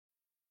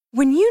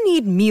When you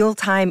need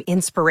mealtime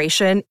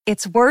inspiration,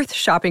 it's worth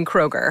shopping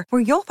Kroger,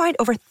 where you'll find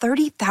over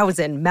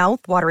 30,000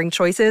 mouth-watering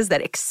choices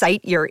that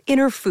excite your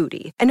inner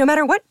foodie. And no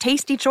matter what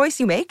tasty choice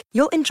you make,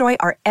 you'll enjoy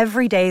our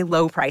everyday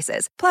low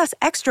prices, plus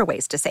extra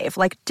ways to save,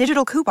 like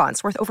digital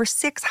coupons worth over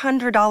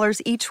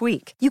 $600 each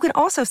week. You can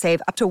also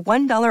save up to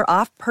 $1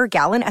 off per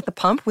gallon at the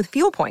pump with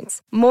fuel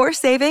points. More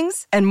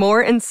savings and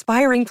more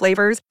inspiring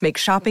flavors make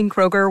shopping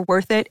Kroger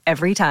worth it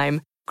every time.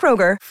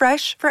 Kroger,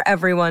 fresh for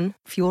everyone.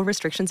 Fuel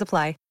restrictions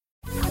apply.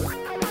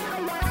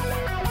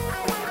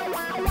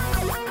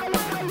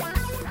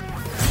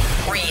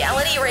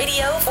 Reality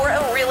radio for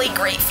a really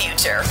great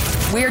future.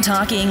 We're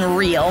talking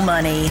real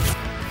money.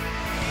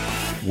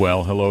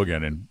 Well, hello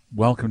again, and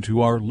welcome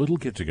to our little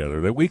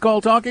get-together that we call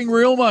Talking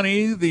Real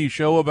Money, the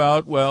show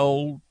about,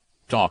 well,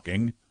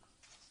 talking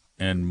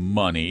and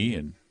money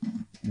and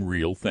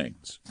real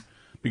things.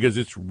 Because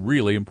it's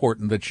really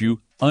important that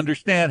you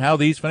understand how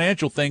these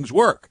financial things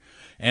work.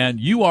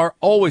 And you are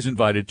always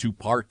invited to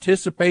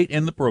participate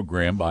in the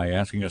program by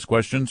asking us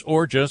questions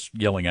or just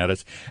yelling at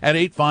us at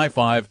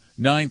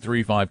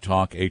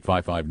 855-935-TALK,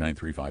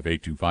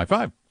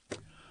 855-935-8255.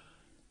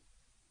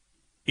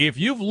 If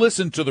you've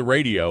listened to the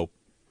radio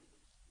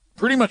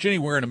pretty much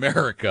anywhere in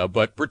America,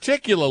 but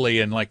particularly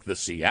in like the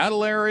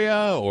Seattle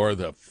area or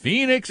the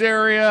Phoenix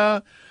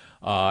area,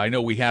 I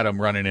know we had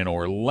them running in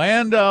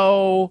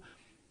Orlando,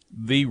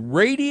 the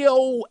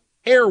radio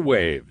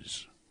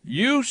airwaves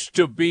used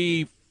to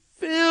be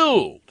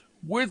filled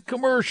with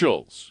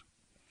commercials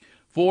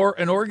for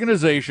an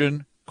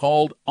organization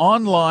called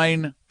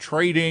Online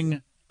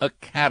Trading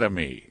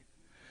Academy,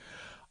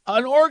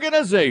 an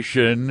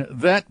organization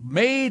that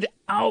made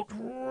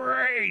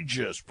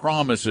outrageous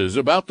promises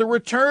about the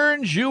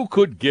returns you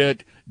could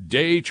get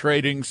day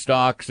trading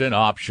stocks and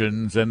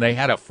options, and they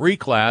had a free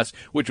class,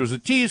 which was a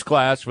tease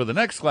class for the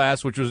next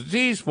class, which was a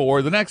tease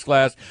for the next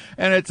class,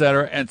 and et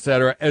cetera, et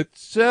cetera, et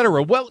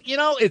cetera. Well, you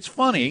know, it's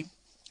funny.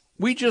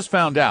 We just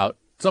found out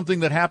something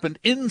that happened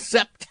in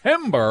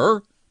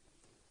September.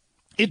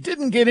 It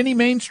didn't get any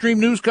mainstream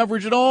news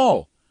coverage at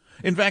all.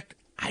 In fact,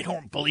 I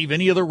don't believe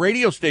any of the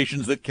radio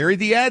stations that carried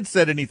the ad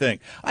said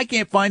anything. I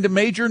can't find a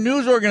major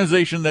news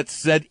organization that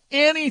said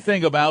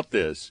anything about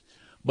this.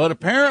 But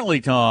apparently,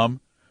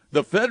 Tom,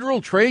 the Federal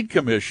Trade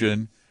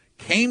Commission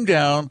came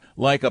down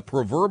like a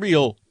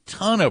proverbial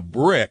ton of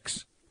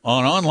bricks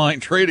on Online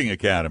Trading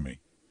Academy.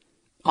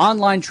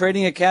 Online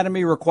Trading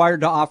Academy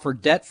required to offer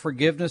debt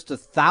forgiveness to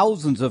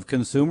thousands of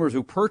consumers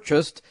who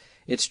purchased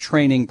its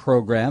training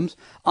programs.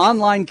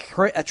 Online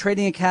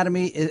Trading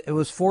Academy it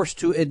was forced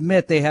to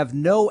admit they have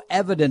no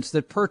evidence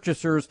that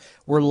purchasers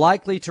were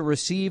likely to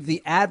receive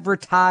the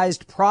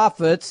advertised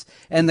profits,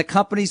 and the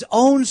company's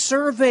own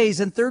surveys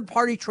and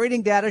third-party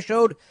trading data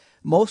showed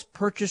most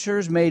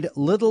purchasers made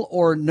little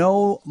or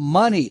no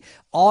money.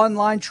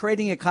 Online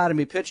Trading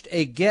Academy pitched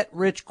a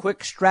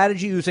get-rich-quick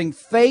strategy using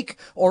fake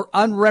or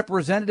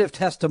unrepresentative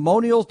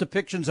testimonials,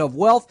 depictions of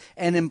wealth,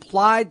 and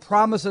implied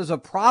promises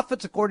of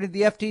profits, according to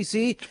the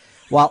FTC,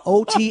 while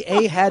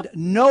OTA had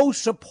no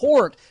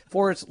support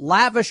for its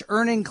lavish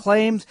earning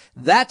claims.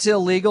 That's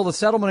illegal. The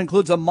settlement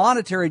includes a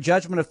monetary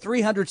judgment of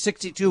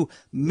 $362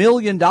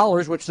 million,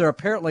 which they're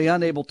apparently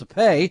unable to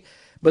pay.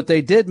 But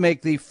they did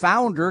make the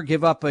founder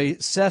give up a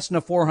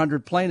Cessna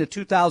 400 plane, a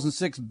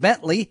 2006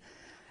 Bentley,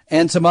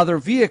 and some other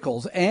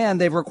vehicles. And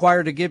they've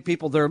required to give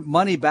people their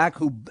money back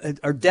who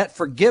are debt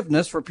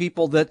forgiveness for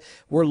people that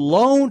were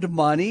loaned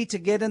money to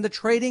get in the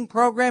trading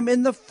program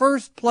in the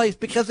first place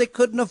because they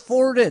couldn't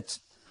afford it.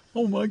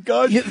 Oh, my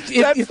God. If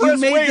you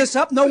made this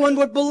up, no one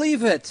would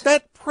believe it.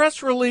 That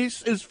press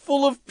release is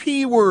full of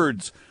P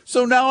words.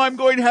 So now I'm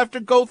going to have to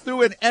go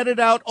through and edit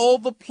out all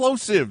the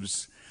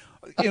plosives.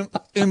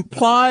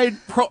 Implied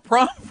promises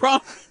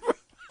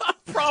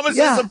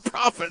of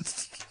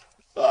profits.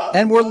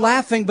 And we're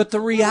laughing, but the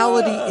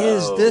reality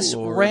is this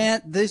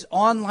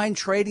Online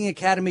Trading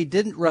Academy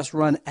didn't just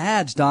run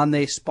ads, Don.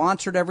 They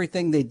sponsored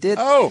everything they did.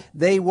 Oh.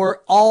 They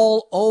were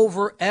all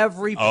over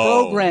every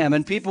program,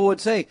 and people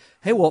would say,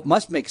 hey, well, it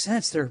must make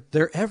sense.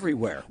 They're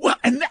everywhere. Well,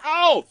 and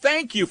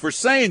thank you for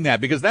saying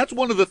that, because that's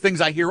one of the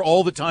things I hear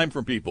all the time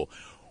from people.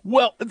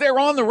 Well, they're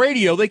on the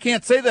radio. They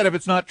can't say that if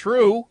it's not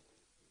true.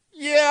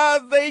 Yeah,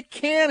 they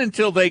can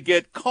until they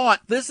get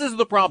caught. This is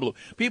the problem.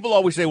 People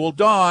always say, well,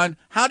 Don,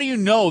 how do you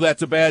know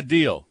that's a bad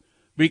deal?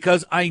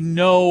 Because I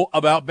know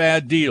about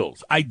bad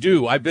deals. I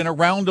do. I've been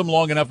around them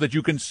long enough that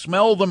you can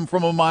smell them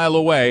from a mile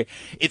away.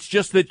 It's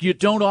just that you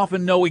don't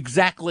often know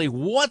exactly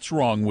what's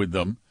wrong with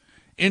them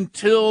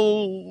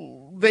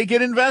until they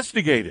get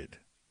investigated.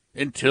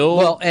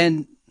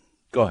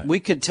 Go ahead. We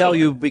could tell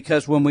you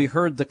because when we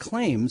heard the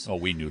claims,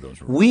 we knew those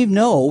were. We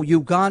know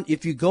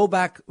if you go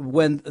back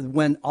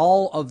when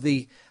all of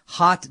the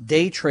hot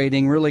day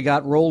trading really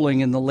got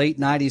rolling in the late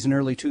 90s and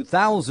early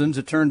 2000s,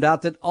 it turned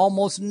out that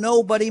almost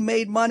nobody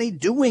made money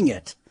doing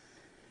it.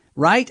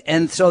 Right?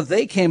 And so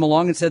they came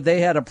along and said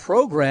they had a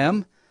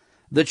program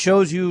that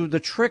shows you the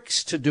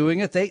tricks to doing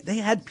it. They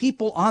had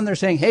people on there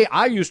saying, hey,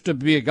 I used to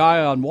be a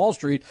guy on Wall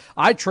Street.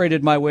 I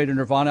traded my way to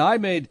nirvana. I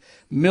made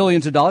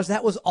millions of dollars.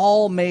 That was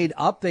all made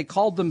up. They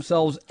called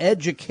themselves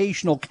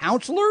educational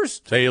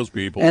counselors.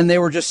 Salespeople. And they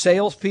were just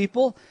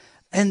salespeople.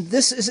 And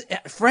this is,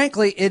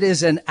 frankly, it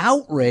is an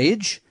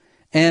outrage.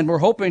 And we're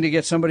hoping to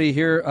get somebody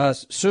here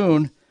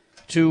soon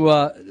to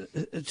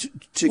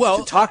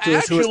talk to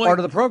us who is part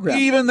of the program.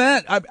 Even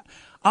that,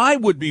 I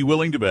would be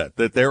willing to bet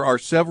that there are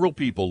several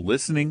people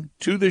listening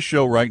to this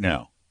show right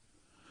now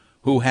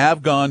who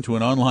have gone to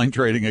an online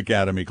trading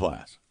academy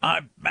class.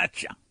 I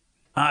betcha.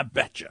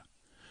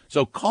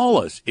 So call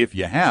us if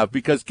you have,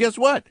 because guess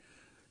what?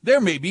 There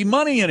may be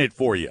money in it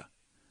for you.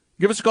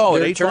 Give us a call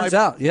at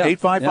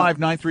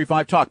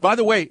 855-935-TALK. By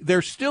the way,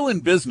 they're still in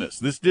business.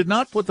 This did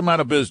not put them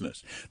out of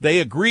business. They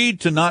agreed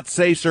to not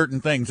say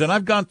certain things, and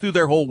I've gone through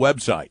their whole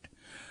website.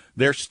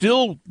 They're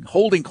still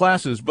holding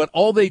classes, but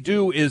all they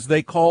do is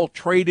they call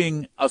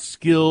trading a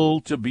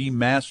skill to be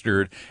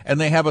mastered, and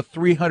they have a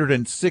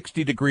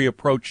 360-degree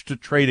approach to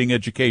trading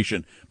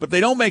education. But they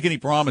don't make any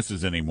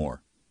promises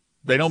anymore.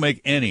 They don't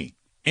make any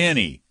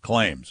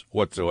claims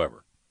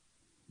whatsoever.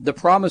 The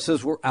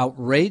promises were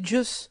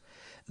outrageous.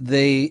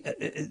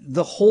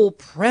 The whole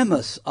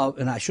premise of,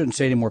 and I shouldn't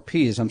say any more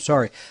P's, I'm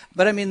sorry,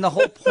 but I mean, the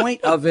whole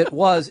point of it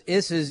was,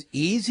 this is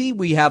easy.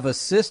 We have a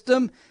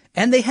system,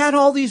 and they had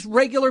all these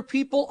regular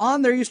people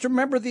on there. You used to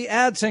remember the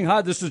ad saying,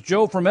 hi, this is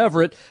Joe from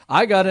Everett.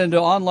 I got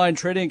into Online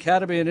Trading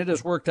Academy, and it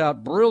has worked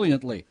out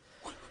brilliantly.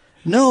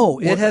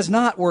 No, it has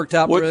not worked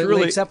out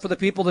brilliantly, except for the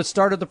people that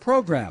started the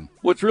program.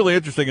 What's really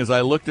interesting is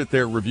I looked at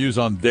their reviews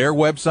on their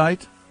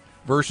website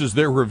versus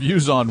their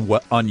reviews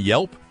on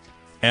Yelp.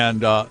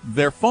 And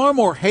they're far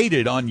more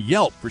hated on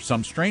Yelp for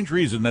some strange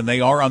reason than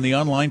they are on the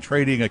Online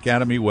Trading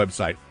Academy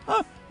website.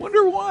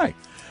 Wonder why.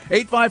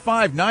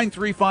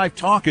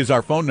 855-935-TALK is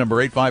our phone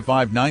number,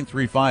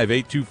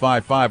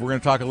 855-935-8255. We're going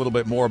to talk a little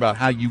bit more about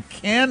how you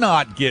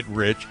cannot get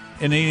rich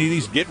in any of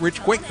these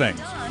get-rich-quick things.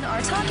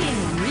 Are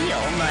talking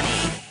real money.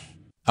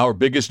 Our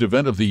biggest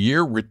event of the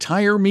year,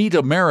 Retire Meet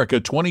America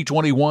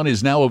 2021,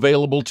 is now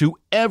available to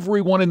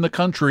everyone in the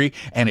country,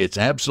 and it's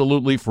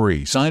absolutely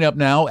free. Sign up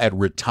now at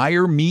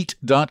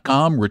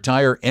retiremeet.com,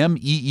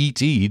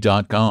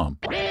 retiremeet.com.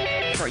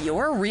 For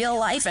your real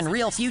life and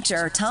real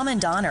future, Tom and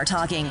Don are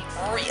talking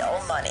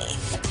real money.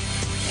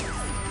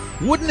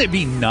 Wouldn't it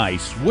be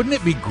nice? Wouldn't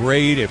it be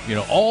great if,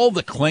 all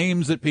the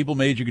claims that people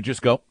made, you could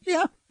just go,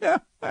 yeah,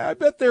 I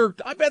bet they're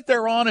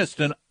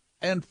honest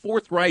and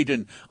forthright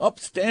and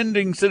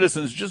upstanding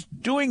citizens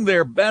just doing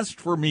their best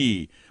for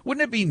me.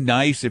 Wouldn't it be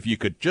nice if you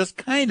could just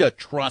kind of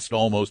trust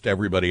almost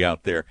everybody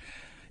out there?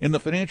 In the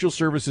financial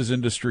services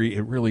industry,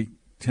 it really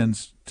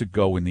tends to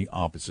go in the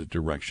opposite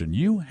direction.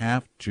 You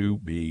have to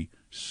be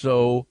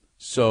so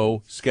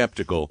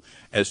skeptical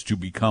as to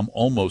become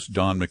almost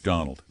Don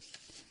McDonald.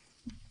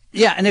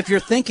 Yeah, and if you're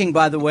thinking,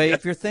 by the way,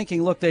 look,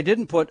 they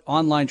didn't put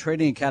Online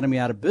Trading Academy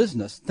out of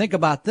business, think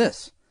about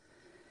this.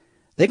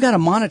 They've got a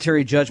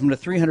monetary judgment of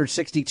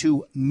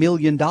 $362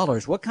 million.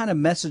 What kind of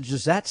message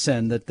does that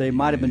send that they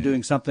might have been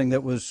doing something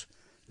that was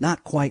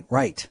not quite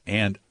right?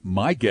 And I'm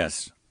going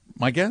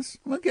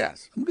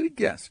to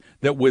guess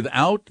that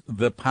without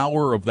the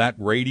power of that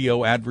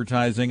radio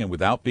advertising and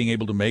without being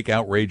able to make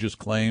outrageous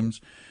claims,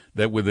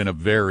 that within a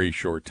very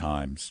short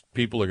time,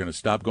 people are going to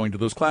stop going to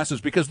those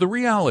classes, because the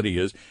reality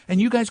is,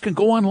 and you guys can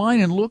go online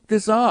and look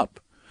this up,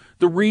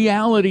 the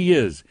reality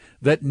is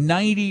that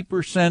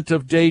 90%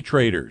 of day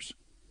traders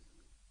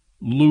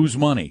lose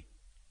money.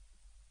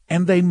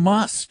 And they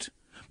must.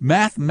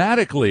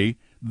 Mathematically,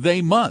 they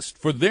must.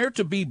 For there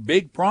to be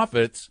big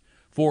profits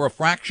for a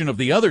fraction of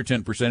the other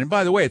 10%, and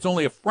by the way, it's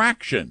only a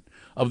fraction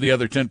of the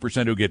other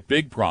 10% who get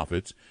big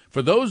profits,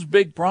 for those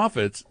big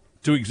profits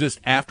to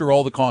exist after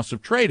all the costs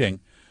of trading,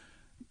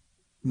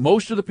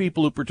 most of the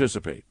people who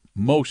participate,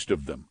 most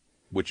of them,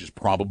 which is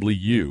probably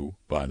you,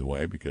 by the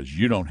way, because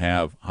you don't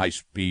have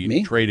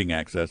high-speed trading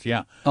access.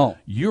 Yeah. Oh.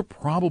 You're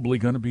probably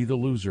going to be the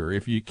loser.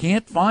 If you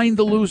can't find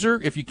the loser,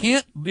 if you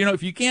can't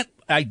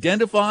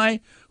identify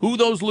who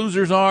those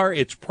losers are,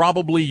 it's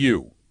probably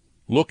you.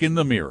 Look in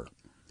the mirror.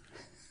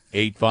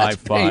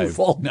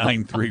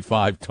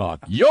 855-935-TALK.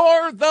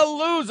 You're the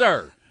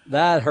loser.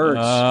 That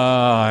hurts.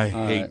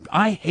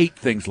 I hate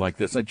things like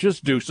this. I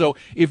just do. So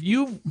if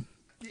you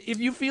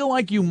feel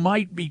like you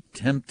might be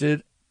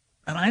tempted,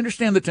 and I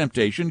understand the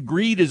temptation.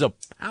 Greed is a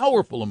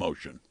powerful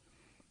emotion.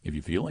 If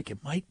you feel like you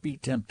might be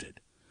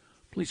tempted,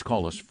 please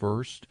call us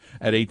first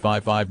at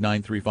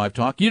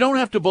 855-935-TALK. You don't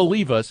have to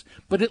believe us,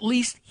 but at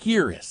least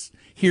hear us.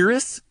 Hear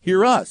us?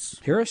 Hear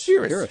us. Hear us?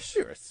 Hear us. Hear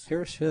us.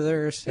 Hear us.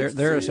 Hear us.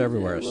 There us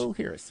everywhere. Well,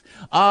 hear us.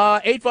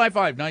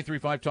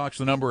 855-935-TALK's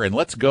the number, and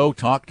let's go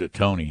talk to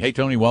Tony. Hey,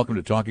 Tony, welcome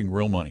to Talking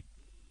Real Money.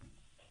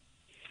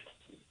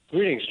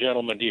 Greetings,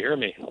 gentlemen. Do you hear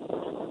me?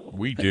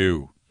 We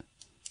do.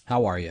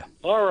 How are you?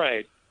 All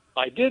right.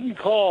 I didn't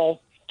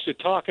call to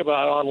talk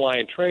about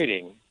online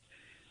trading.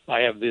 I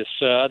have this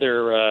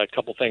other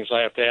couple things I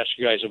have to ask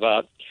you guys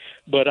about.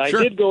 But I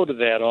did go to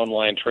that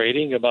online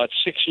trading about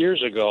 6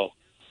 years ago,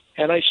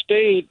 and I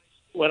stayed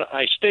when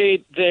I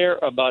stayed there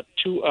about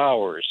 2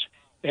 hours,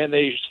 and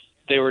they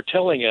were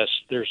telling us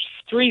there's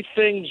 3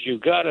 things you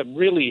got to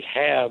really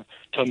have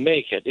to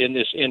make it in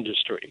this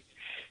industry.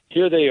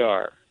 Here they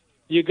are.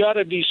 You got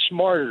to be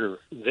smarter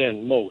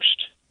than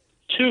most.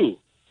 2,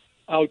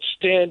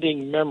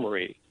 outstanding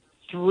memory.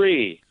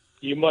 3,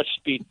 you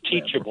must be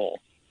teachable.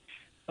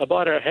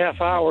 About a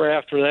half hour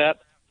after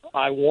that,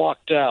 I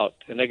walked out,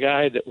 and the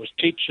guy that was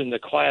teaching the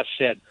class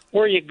said,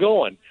 "Where are you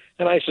going?"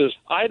 And I says,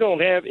 "I don't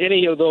have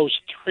any of those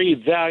 3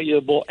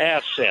 valuable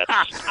assets."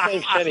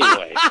 Thanks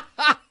anyway.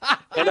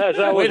 And as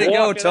I was walking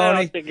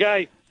out, the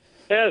guy,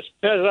 as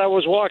I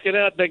was walking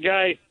out, the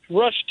guy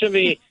rushed to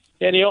me,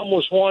 and he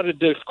almost wanted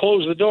to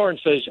close the door and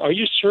says, "Are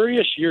you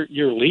serious?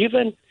 You're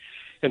leaving?"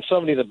 And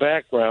somebody in the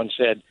background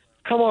said,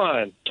 "Come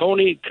on,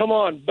 Tony, come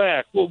on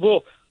back.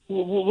 We'll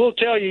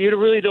tell you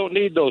really don't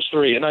need those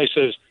 3." And I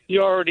says,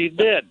 "You already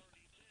did.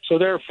 So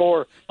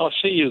therefore, I'll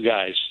see you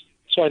guys."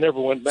 So I never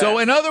went back. So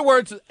in other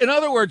words,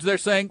 they're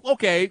saying,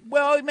 okay,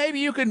 well, maybe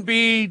you can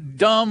be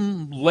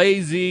dumb,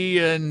 lazy,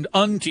 and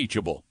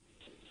unteachable.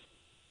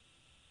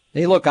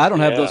 Hey, look, I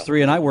don't have those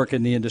 3, and I work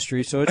in the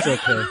industry, so it's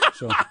okay.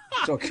 So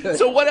it's okay.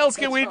 So what else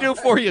can we do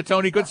for you,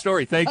 Tony? Good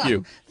story. Thank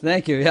you.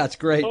 Thank you. Yeah, it's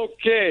great.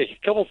 Okay,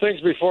 a couple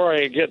things before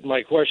I get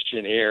my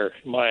question here.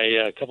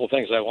 My couple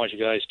things I want you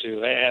guys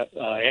to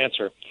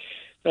answer.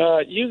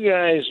 You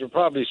guys are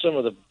probably some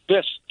of the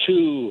best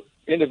 2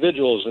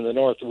 individuals in the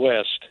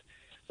Northwest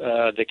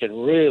that can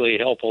really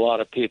help a lot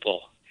of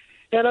people.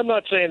 And I'm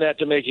not saying that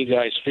to make you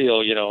guys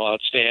feel,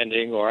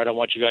 outstanding, or I don't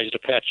want you guys to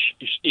pat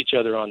each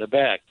other on the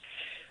back.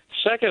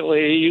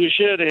 Secondly, you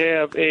should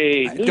have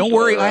a newsletter. Don't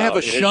worry, I have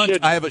a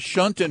shunt. I have a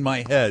shunt in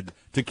my head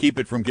to keep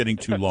it from getting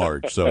too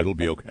large, so it'll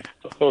be okay.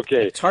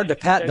 Okay. It's hard to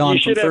pat Don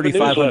from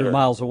 3,500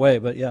 miles away,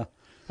 but yeah.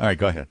 All right,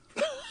 go ahead.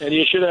 And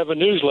you should have a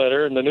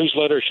newsletter, and the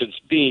newsletter should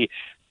be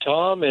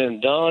Tom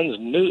and Don's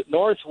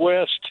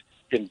Northwest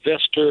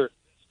Investor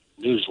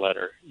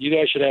Newsletter. You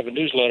guys should have a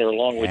newsletter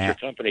along with your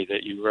company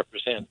that you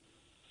represent.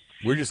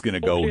 We're just going to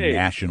go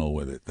national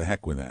with it. The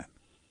heck with that.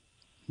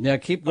 Yeah,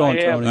 keep going,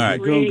 Tony. You're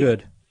doing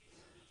good.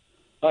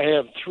 I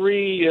have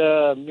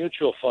 3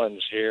 mutual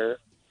funds here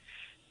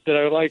that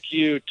I would like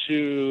you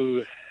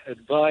to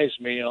advise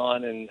me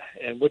on and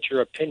what's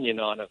your opinion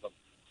on them.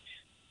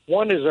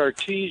 One is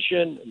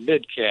Artesian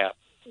Midcap.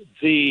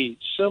 The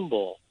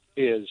symbol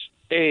is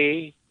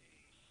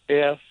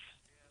AFTMX.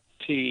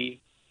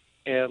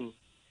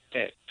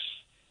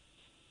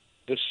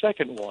 The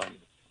second one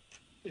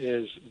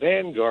is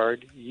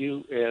Vanguard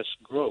U.S.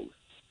 Growth.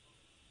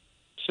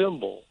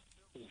 Symbol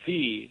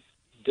VWUAX.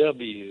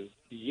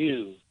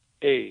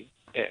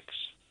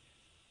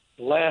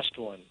 Last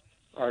one,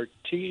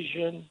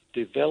 Artesian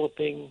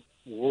Developing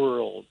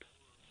World.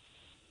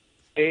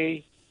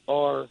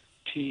 ARTYX.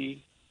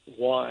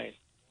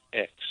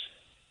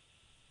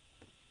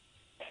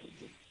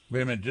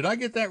 Wait a minute. Did I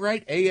get that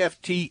right?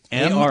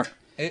 AFTM?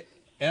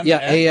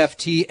 Yeah,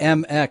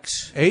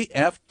 AFTMX.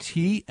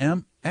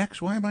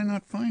 AFTMX? Why am I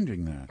not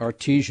finding that?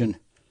 Artesian.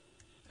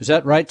 Is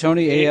that right,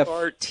 Tony?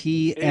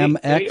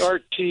 AFTMX?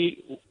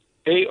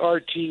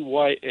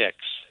 ARTYX.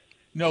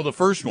 No, the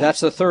first one. That's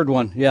the third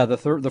one. Yeah, the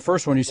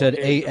first one you said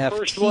AFTMX, the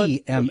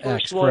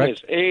first correct? one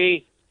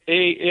is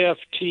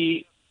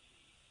AFTMX.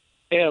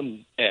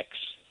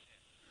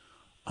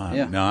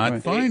 I'm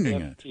not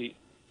finding it. Is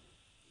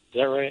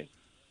that right?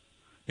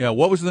 Yeah,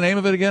 what was the name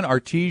of it again?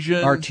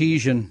 Artesian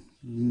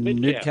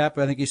Midcap,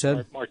 I think you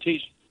said.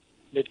 Artesian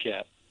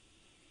Midcap.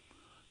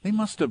 They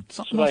must have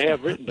something I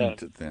have written down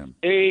to them.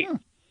 AFTMX.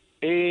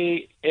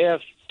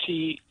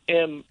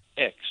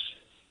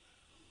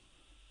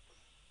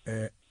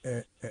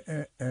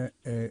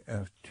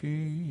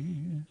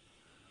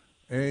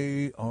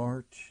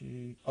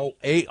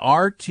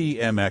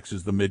 ARTMX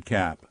is the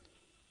mid-cap.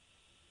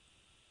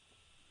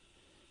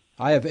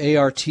 I have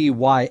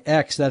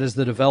ARTYX. That is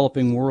the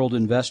Developing World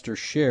Investor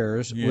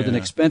Shares with an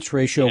expense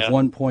ratio of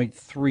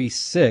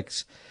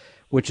 1.36,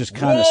 which is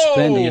kind of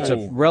spendy. It's a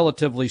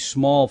relatively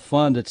small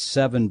fund. It's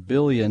 $7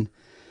 billion.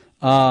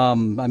 I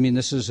mean,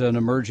 this is an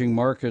emerging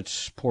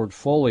markets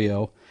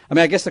portfolio. I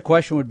mean, I guess the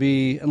question would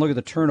be, and look at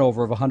the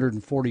turnover of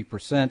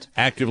 140%.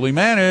 Actively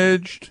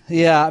managed.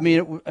 Yeah, I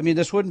mean,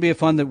 this wouldn't be a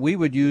fund that we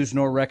would use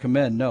nor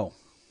recommend. No.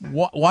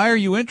 Why are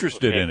you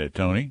interested in it,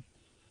 Tony?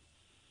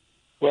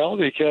 Well,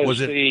 because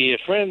the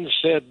friend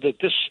said that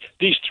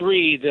these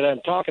 3 that I'm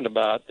talking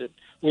about, that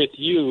with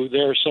you,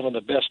 they're some of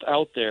the best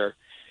out there.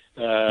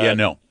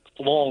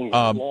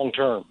 Long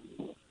term.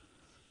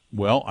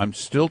 Well, I'm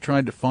still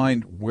trying to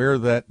find where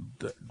that.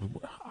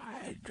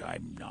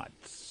 I'm not.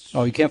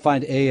 Oh, you can't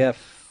find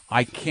AF.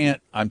 I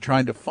can't. I'm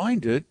trying to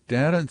find it.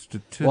 Data and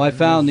statistics. Well, I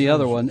found the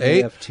other one.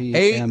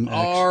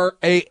 AFTMX.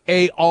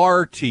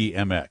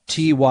 ARTMX.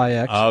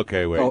 TYX.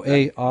 Okay, wait. Oh,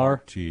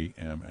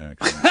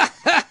 ARTMX.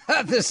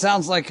 This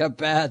sounds like a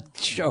bad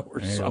show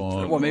or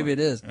something. Well, maybe it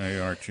is.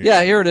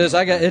 Yeah, here it is.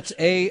 It's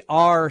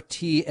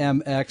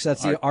ARTMX.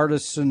 That's the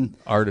Artisan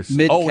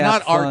Midcap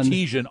not fund.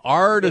 Artesian.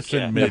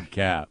 Artisan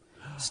Midcap.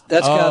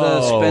 That's got a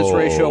expense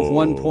ratio of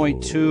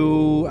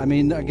 1.2. I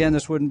mean, again,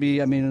 this wouldn't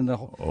be. I mean,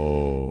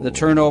 the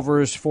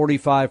turnover is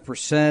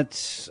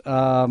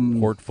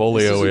 45%.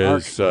 Portfolio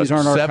is these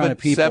aren't our kind of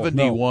people.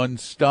 71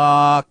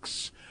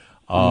 stocks.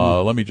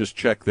 Let me just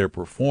check their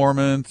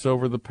performance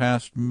over the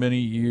past many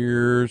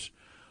years.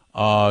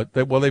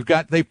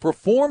 They've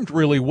performed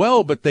really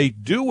well, but they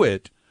do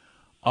it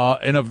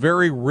in a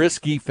very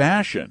risky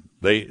fashion.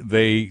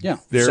 They're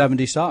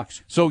 70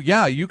 stocks. So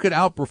yeah, you could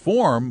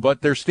outperform,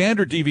 but their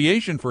standard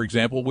deviation, for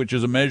example, which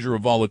is a measure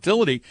of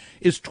volatility,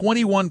 is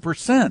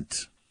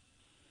 21%.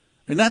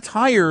 And that's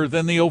higher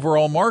than the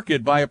overall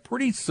market by a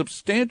pretty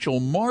substantial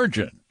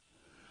margin.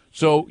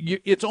 So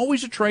it's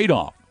always a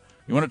trade-off.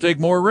 You want to take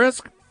more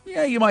risk?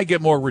 Yeah, you might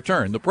get more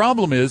return. The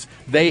problem is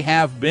they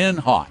have been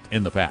hot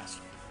in the past.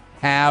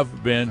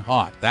 Have been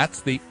hot.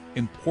 That's the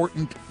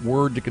important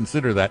word to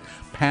consider, that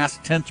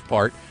past tense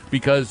part,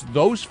 because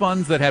those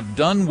funds that have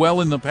done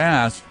well in the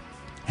past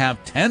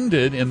have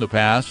tended in the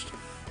past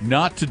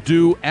not to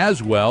do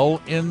as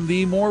well in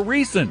the more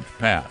recent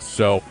past.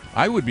 So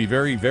I would be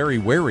very, very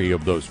wary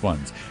of those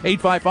funds.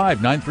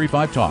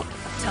 855-935-TALK.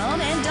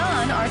 Tom and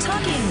Don are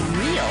talking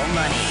real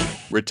money.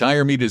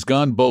 RetireMeet has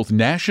gone both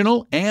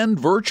national and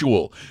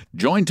virtual.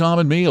 Join Tom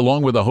and me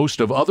along with a host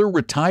of other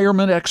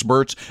retirement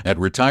experts at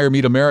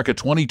RetireMeet America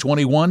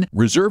 2021.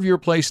 Reserve your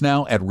place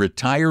now at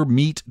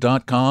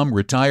retiremeet.com,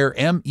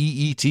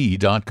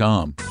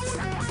 retiremeet.com.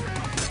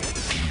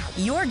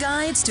 Your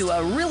guides to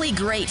a really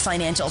great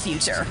financial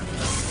future.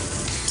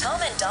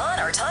 Tom and Don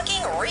are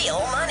talking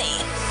real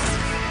money.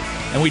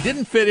 And we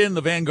didn't fit in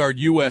the Vanguard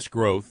U.S.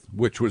 growth,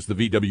 which was the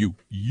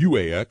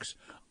VWUAX.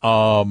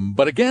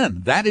 But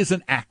again, that is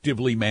an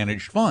actively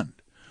managed fund.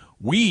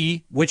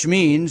 Which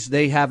means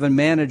they have a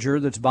manager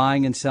that's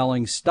buying and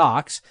selling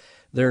stocks.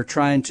 They're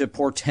trying to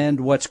portend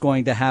what's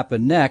going to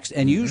happen next.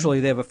 And usually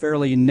they have a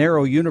fairly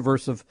narrow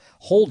universe of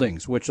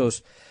holdings, which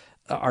those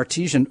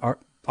artisan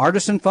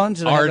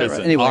funds?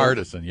 Artisan. Anyway,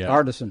 Artisan, yeah.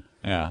 Artisan.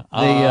 Yeah.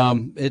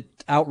 It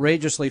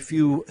outrageously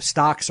few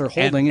stocks are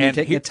holding, and you're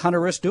taking a ton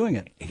of risk doing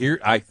it.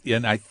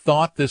 I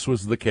thought this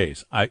was the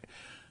case.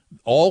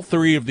 All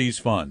three of these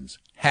funds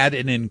had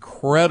an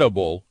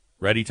incredible,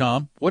 ready,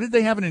 Tom? What did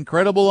they have an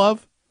incredible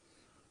of?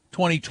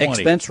 2020.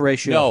 Expense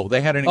ratio. No,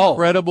 they had an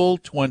incredible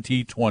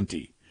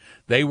 2020.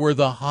 They were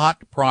the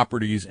hot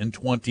properties in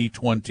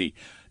 2020.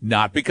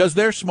 Not because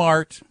they're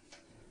smart,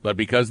 but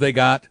because they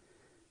got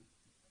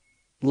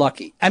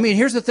lucky. I mean,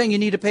 here's the thing you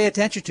need to pay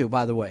attention to,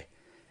 by the way.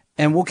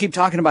 And we'll keep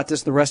talking about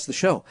this the rest of the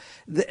show.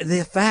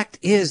 The fact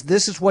is,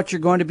 this is what you're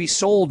going to be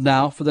sold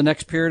now for the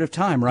next period of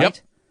time, right? Yep.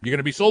 You're going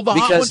to be sold the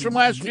hot ones from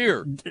last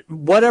year.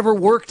 Whatever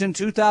worked in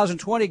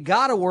 2020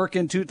 got to work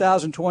in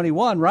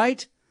 2021,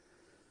 right?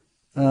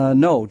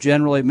 No,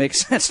 generally it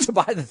makes sense to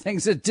buy the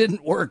things that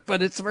didn't work,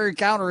 but it's very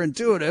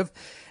counterintuitive.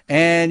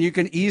 And you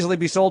can easily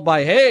be sold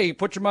by, hey,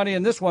 put your money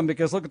in this one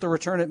because look at the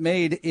return it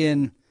made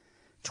in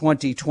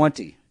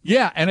 2020.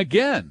 Yeah, and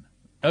again,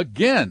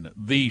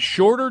 the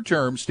shorter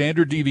term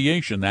standard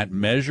deviation, that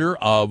measure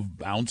of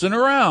bouncing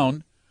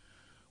around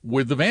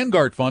with the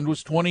Vanguard fund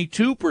was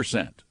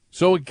 22%.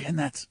 So again,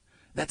 that's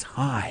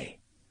high.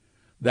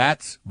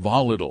 That's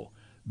volatile.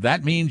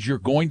 That means you're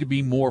going to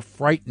be more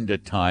frightened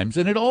at times.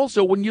 And it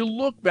also, when you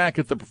look back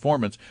at the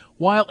performance,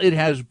 while it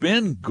has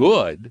been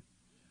good,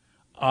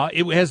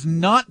 it has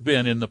not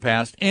been in the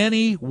past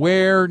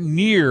anywhere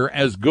near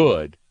as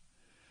good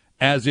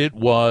as it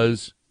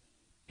was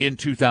in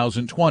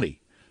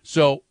 2020.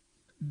 So,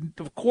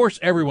 of course,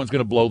 everyone's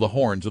going to blow the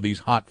horns of these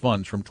hot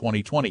funds from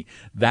 2020.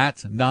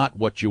 That's not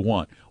what you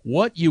want.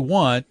 What you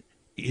want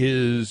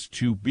is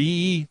to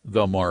be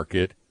the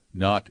market,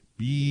 not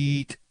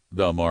beat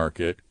the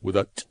market with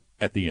a t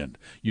at the end.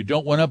 You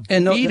don't want to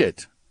beat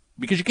it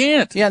because you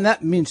can't. Yeah, and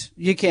that means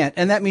you can't.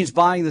 And that means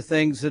buying the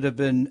things that have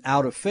been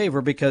out of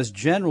favor because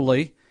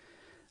generally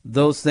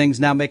those things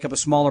now make up a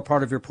smaller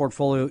part of your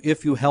portfolio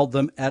if you held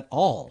them at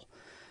all.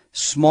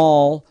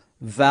 Small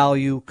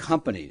value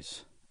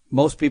companies.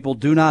 Most people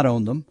do not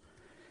own them.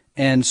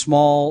 And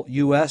small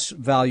U.S.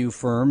 value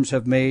firms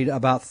have made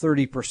about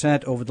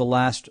 30% over the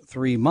last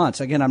 3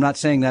 months. Again, I'm not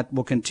saying that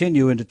will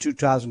continue into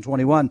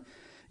 2021,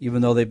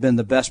 even though they've been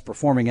the best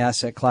performing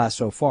asset class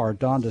so far.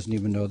 Don doesn't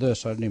even know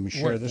this. I didn't even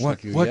share this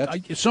with you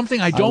yet. Something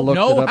I don't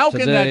know? How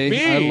can that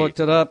be? I looked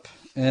it up,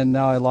 and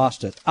now I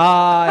lost it.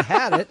 I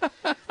had it,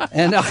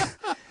 and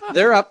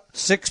they're up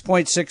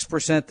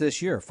 6.6%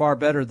 this year, far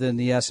better than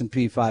the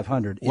S&P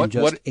 500 in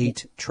just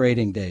 8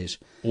 trading days.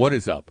 What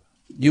is up?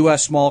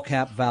 U.S. small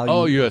cap value.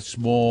 Oh, U.S.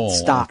 small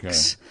stocks. Okay.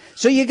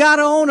 So you got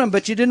to own them,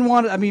 but you didn't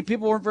want to. I mean,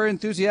 people weren't very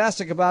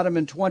enthusiastic about them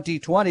in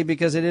 2020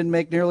 because they didn't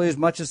make nearly as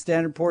much as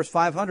Standard & Poor's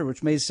 500,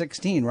 which made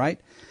 16, right?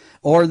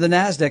 Or the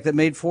NASDAQ that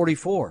made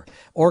 44,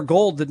 or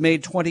gold that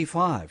made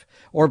 25,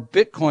 or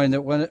Bitcoin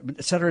that went,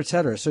 et cetera, et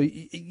cetera. So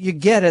you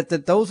get it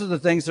that those are the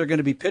things that are going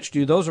to be pitched to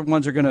you. Those are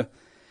ones that are going to,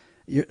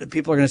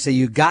 people are going to say,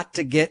 you got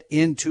to get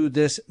into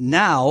this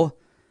now.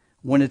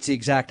 When it's the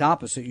exact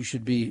opposite, you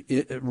should be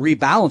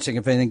rebalancing,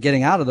 if anything,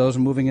 getting out of those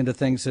and moving into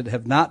things that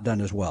have not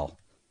done as well.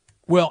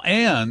 Well,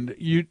 and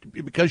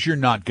because you're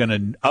not going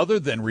to, other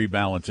than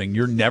rebalancing,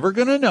 you're never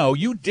going to know.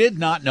 You did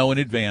not know in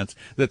advance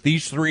that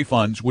these three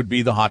funds would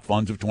be the hot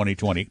funds of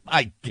 2020.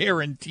 I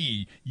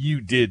guarantee you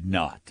did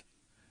not.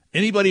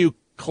 Anybody who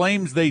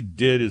claims they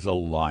did is a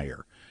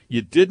liar.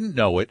 You didn't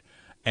know it.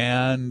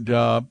 And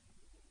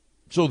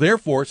so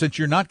therefore, since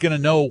you're not going to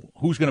know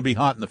who's going to be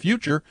hot in the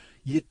future,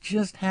 you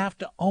just have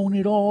to own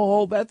it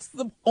all. That's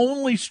the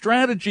only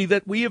strategy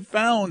that we have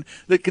found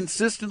that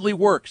consistently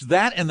works.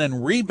 That and then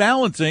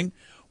rebalancing,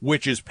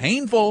 which is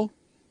painful.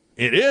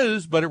 It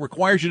is, but it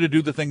requires you to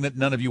do the thing that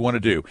none of you want to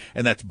do,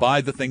 and that's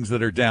buy the things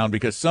that are down,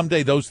 because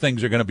someday those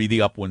things are going to be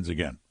the up ones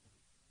again.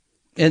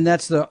 And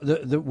that's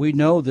the we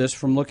know this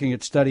from looking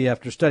at study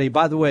after study.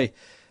 By the way,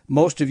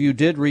 most of you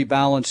did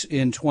rebalance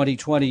in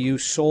 2020. You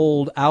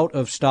sold out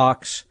of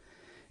stocks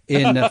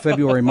in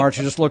February, March.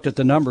 I just looked at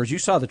the numbers. You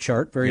saw the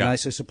chart, very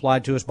nicely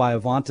supplied to us by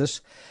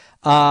Avantis.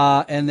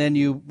 And then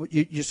you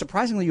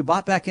surprisingly, you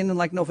bought back in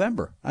like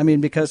November. I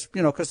mean, because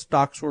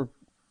stocks were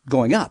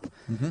going up,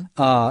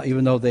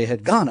 even though they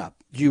had gone up.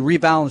 You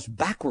rebalanced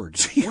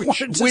backwards.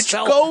 Which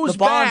goes the bonds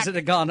back, that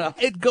had gone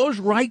up. It goes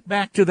right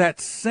back to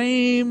that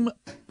same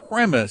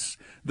premise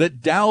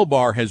that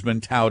Dalbar has been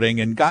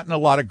touting and gotten a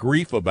lot of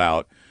grief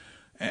about.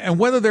 And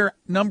whether their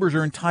numbers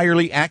are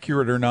entirely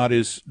accurate or not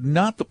is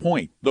not the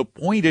point. The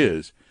point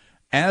is,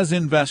 as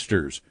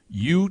investors,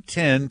 you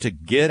tend to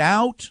get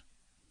out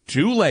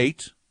too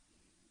late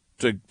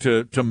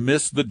to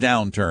miss the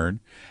downturn,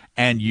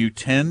 and you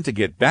tend to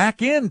get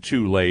back in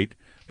too late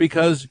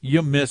because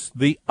you miss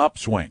the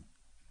upswing.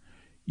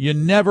 You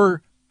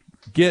never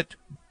get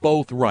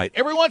both right.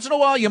 Every once in a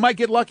while, you might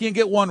get lucky and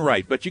get one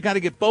right, but you got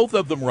to get both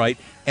of them right.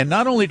 And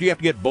not only do you have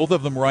to get both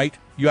of them right,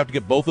 you have to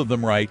get both of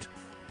them right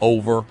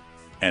over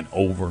and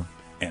over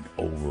and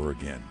over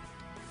again.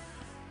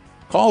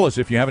 Call us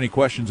if you have any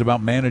questions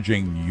about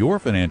managing your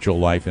financial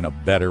life in a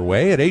better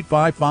way at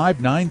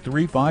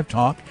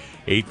 855-935-TALK,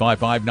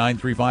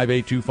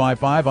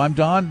 855-935-8255. I'm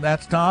Don,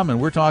 that's Tom, and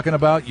we're talking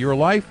about your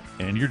life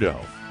and your dough.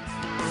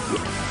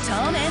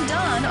 Tom and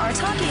Don are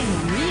talking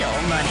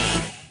real money.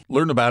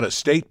 Learn about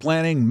estate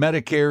planning,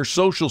 Medicare,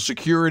 Social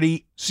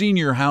Security,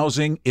 senior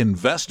housing,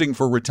 investing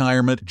for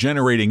retirement,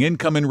 generating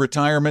income in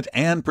retirement,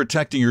 and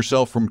protecting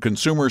yourself from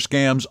consumer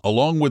scams,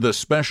 along with a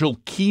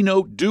special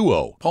keynote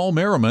duo, Paul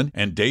Merriman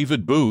and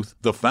David Booth,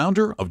 the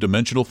founder of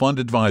Dimensional Fund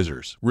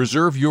Advisors.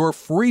 Reserve your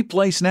free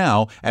place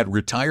now at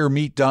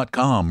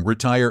retiremeet.com,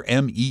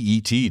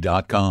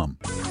 retiremeet.com.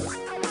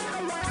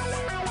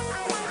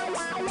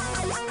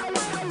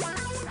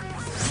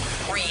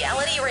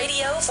 Reality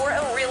radio for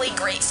a really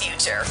great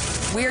future.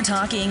 We're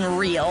talking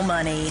real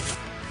money.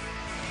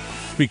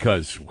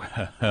 Because,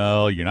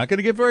 well, you're not going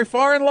to get very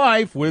far in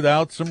life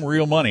without some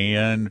real money,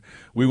 and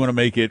we want to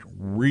make it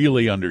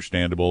really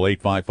understandable.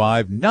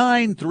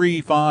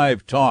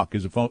 855-935-TALK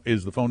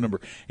is the phone number,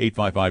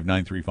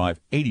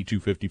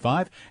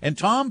 855-935-8255. And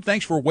Tom,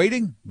 thanks for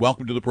waiting.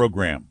 Welcome to the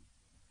program.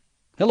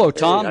 Hello,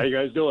 Tom. Hey, how you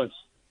guys doing?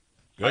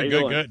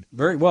 Good.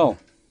 Very well.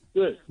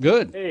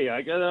 Good. Hey,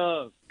 I got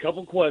a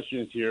couple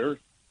questions here.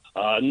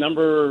 It's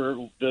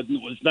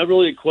not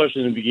really a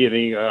question in the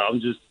beginning.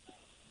 I'm just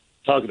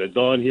talking to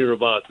Don here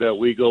about that.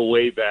 We go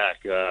way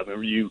back. I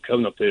remember you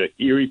coming up to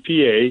Erie,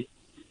 PA.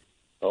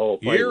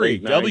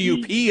 Erie,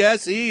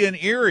 WPSE in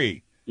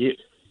Erie.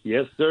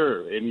 Yes,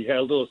 sir. And you had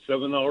a little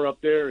seminar up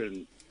there,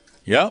 and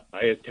yep,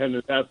 I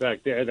attended that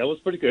back then. That was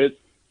pretty good.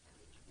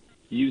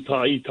 You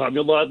taught me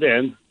a lot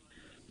then.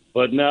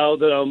 But now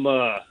that I'm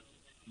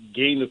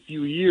gained a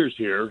few years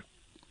here,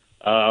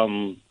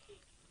 I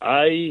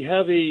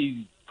have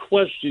a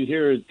question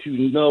here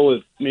to know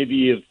if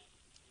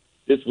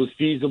this was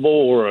feasible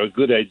or a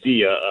good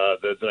idea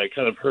that I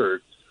kind of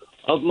heard.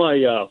 Of my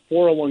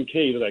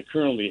 401k that I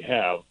currently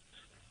have,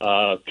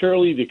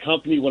 currently the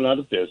company went out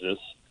of business,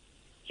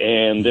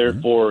 and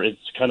therefore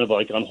it's kind of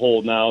like on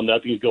hold now.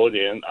 Nothing's going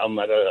in. I'm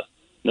at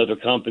another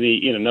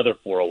company in another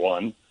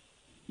 401.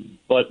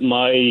 But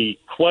my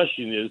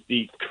question is,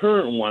 the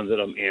current one that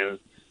I'm in,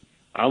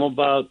 I'm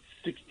about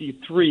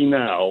 63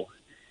 now,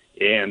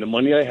 and the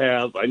money I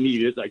have, I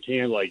need it. I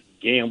can't,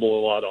 gamble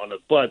a lot on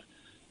it. But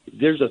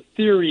there's a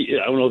theory,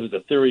 I don't know if it's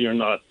a theory or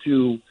not,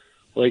 to,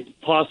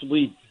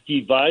 possibly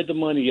divide the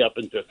money up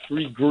into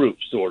three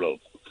groups, sort of,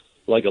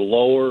 like a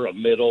lower, a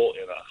middle,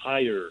 and a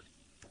higher,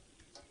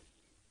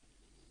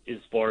 as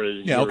far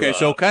as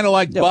so kind of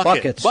like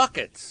buckets.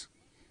 Buckets.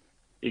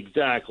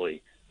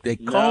 Exactly. They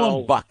call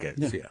them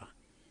buckets, yeah.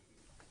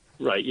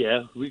 Right,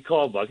 yeah. We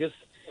call buckets.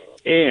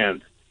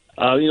 And,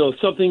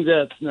 something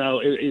that's now,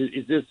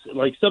 is this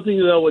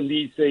something that would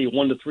need, say,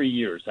 1 to 3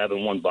 years,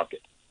 having one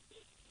bucket?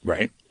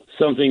 Right.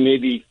 Something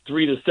maybe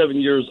 3 to 7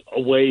 years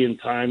away in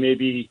time,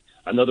 maybe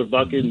another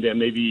bucket, and then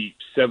maybe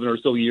 7 or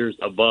so years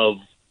above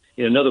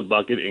in another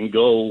bucket, and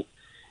go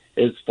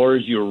as far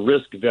as your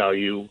risk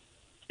value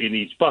in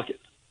each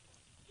bucket.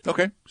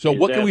 Okay. So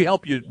what can we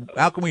help you?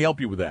 How can we help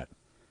you with that?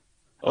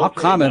 I'll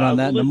comment on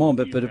that in a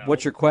moment, but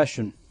what's your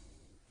question?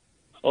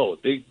 Oh,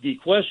 the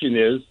question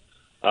is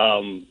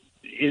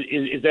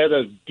that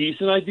a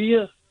decent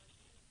idea?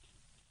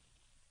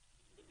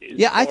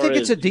 Yeah, I think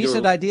it's a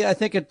decent idea. I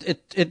think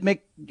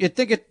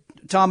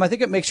Tom, I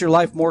think it makes your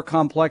life more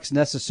complex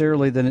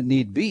necessarily than it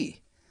need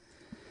be.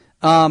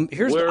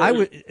 I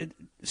would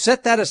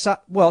set that aside.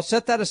 Well,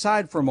 set that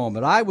aside for a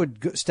moment. I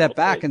would step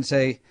back and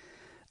say,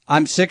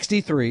 I'm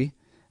 63.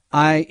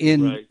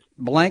 In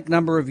blank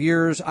number of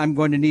years, I'm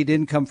going to need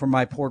income from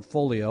my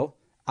portfolio.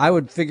 I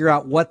would figure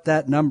out what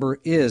that number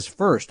is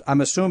first.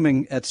 I'm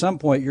assuming at some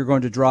point you're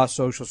going to draw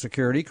Social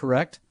Security,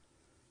 correct?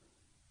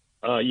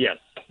 Yes.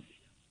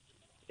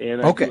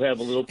 And I do have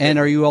a little pension. And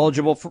are you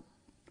eligible for?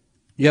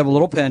 You have a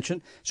little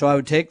pension. So I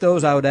would take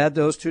those. I would add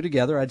those two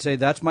together. I'd say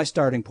that's my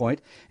starting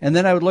point. And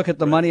then I would look at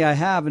the money I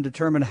have and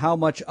determine how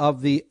much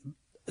of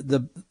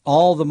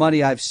all the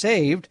money I've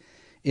saved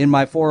in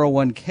my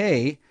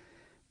 401k.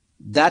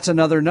 That's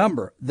another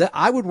number.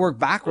 I would work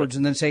backwards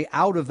and then say,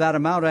 out of that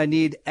amount, I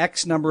need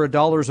X number of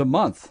dollars a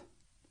month.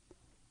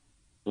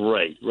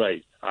 Right.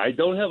 I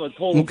don't have a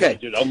total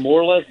budget. I'm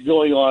more or less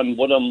going on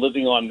what I'm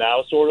living on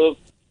now, sort of,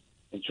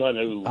 and trying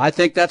to. I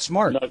think that's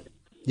smart. Not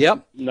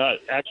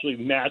actually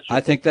match. I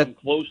think that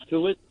close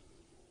to it.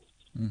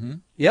 Mm-hmm.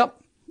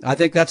 Yep. I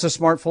think that's a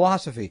smart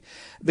philosophy,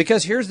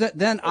 because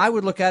then I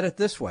would look at it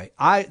this way.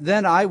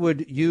 I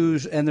would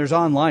use, and there's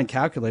online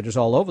calculators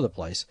all over the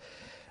place.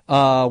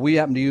 We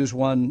happen to use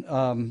one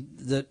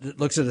that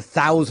looks at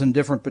 1,000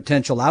 different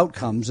potential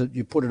outcomes. That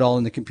you put it all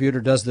in the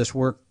computer. Does this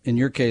work? In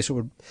your case,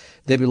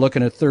 they'd be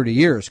looking at 30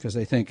 years because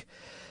they think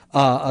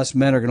us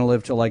men are going to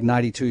live till like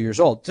 92 years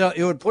old. So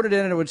it would put it in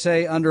and it would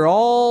say, under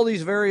all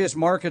these various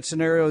market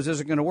scenarios, is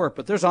it going to work?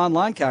 But there's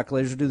online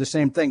calculators that do the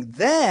same thing.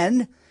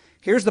 Then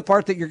here's the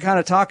part that you're kind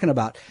of talking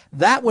about.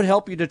 That would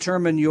help you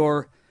determine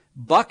your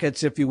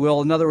buckets, if you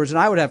will. In other words, and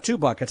I would have two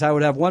buckets. I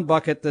would have one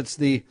bucket that's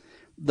the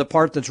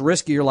part that's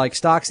riskier, like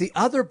stocks. The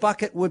other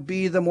bucket would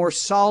be the more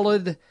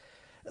solid,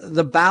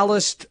 the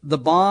ballast, the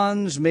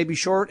bonds, maybe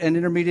short and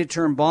intermediate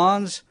term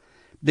bonds.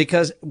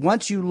 Because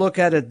once you look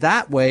at it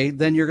that way,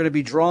 then you're going to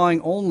be drawing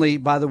only,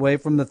 by the way,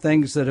 from the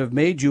things that have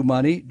made you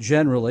money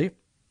generally.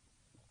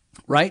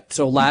 Right?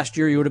 So last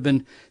year you would have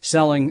been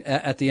selling,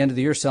 at the end of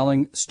the year,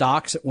 selling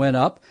stocks that went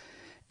up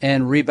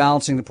and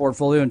rebalancing the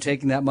portfolio and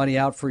taking that money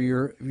out for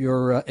your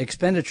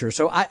expenditure.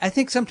 So I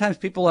think sometimes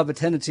people have a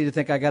tendency to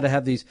think I got to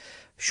have these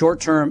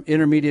short-term,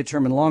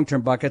 intermediate-term, and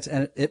long-term buckets,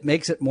 and it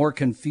makes it more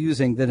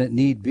confusing than it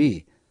need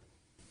be.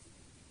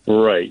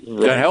 Right. Does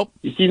that help?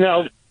 You see,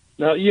 now,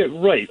 yeah,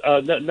 right.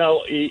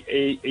 Now,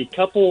 a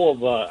couple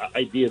of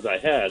ideas I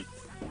had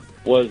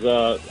was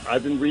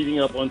I've been reading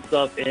up on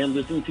stuff and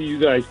listening to you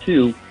guys,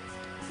 too.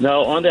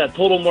 Now, on that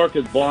total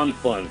market bond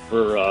fund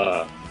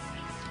for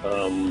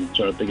trying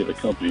to think of the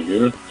company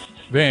here.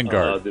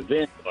 Vanguard. The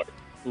Vanguard,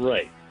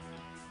 right.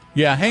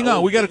 Yeah, hang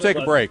on. We got to take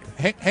a break.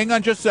 Hang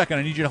on just a second.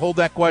 I need you to hold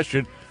that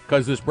question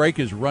because this break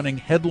is running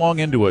headlong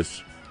into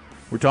us.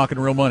 We're talking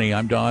real money.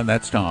 I'm Don.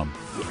 That's Tom.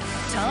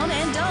 Tom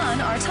and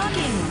Don are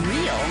talking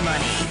real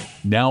money.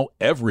 Now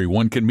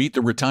everyone can meet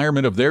the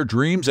retirement of their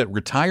dreams at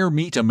Retire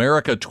Meet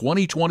America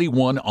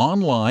 2021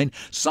 online.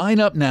 Sign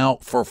up now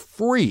for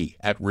free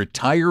at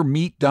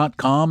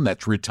retiremeet.com.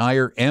 That's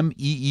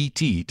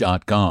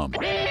retiremeet.com.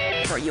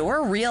 For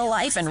your real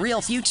life and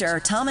real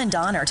future, Tom and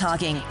Don are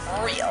talking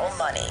real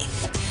money.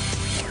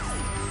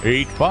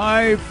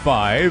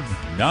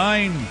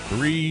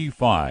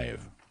 855-935.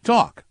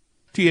 Talk.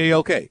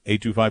 TALK.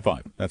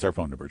 8255. That's our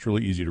phone number. It's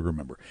really easy to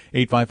remember.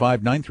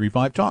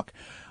 855-935-TALK.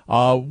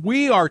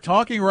 We are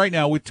talking right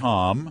now with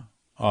Tom.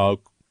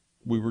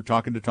 We were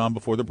talking to Tom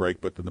before the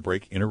break, but then the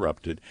break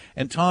interrupted.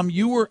 And Tom,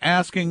 you were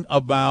asking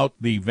about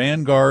the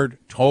Vanguard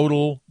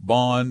Total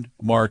Bond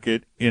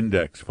Market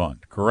Index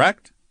Fund,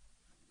 correct?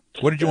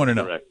 What did you want to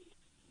know? Correct.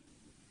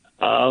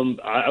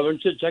 I was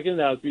just checking it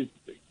out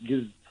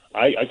because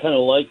I kind of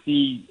like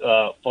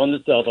the fund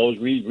itself. I was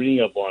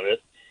reading up on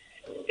it,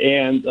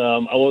 and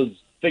I was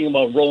thinking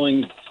about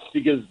rolling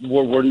because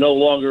we're no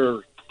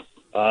longer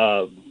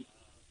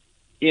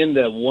in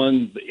my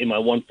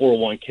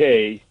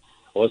 401k.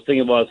 I was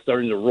thinking about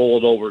starting to roll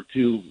it over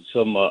to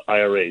some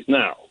IRAs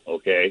now.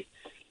 Okay.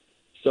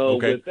 So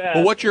with that,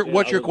 well, what's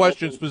your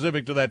question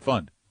specific to that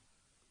fund?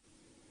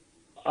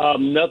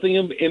 Nothing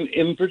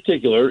in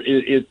particular.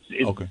 It's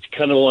okay.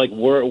 Kind of like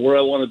where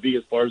I want to be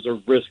as far as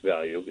the risk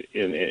value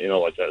and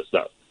all that kind of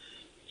stuff.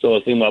 So I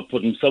was thinking about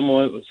putting some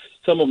of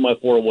my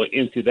 401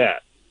 into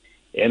that,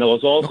 and I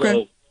was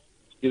also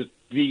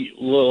be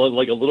a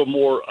little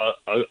more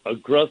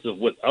aggressive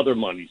with other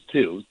monies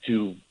too,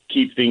 to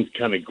keep things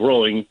kind of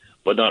growing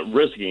but not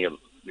risking it.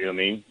 You know what I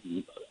mean?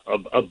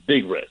 A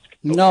big risk.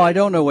 Okay. No, I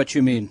don't know what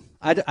you mean.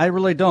 I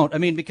really don't. I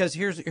mean, because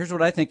here's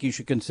what I think you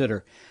should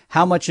consider: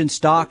 how much in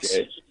stocks,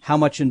 how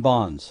much in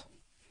bonds.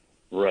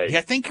 Right. Yeah,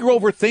 I think you're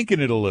overthinking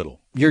it a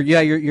little. You're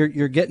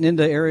getting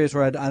into areas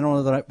where I don't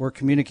know that we're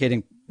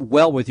communicating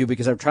well with you,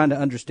 because I'm trying to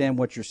understand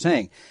what you're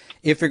saying.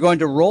 If you're going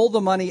to roll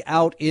the money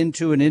out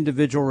into an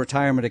individual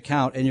retirement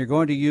account and you're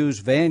going to use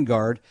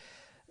Vanguard,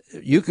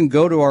 you can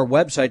go to our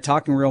website,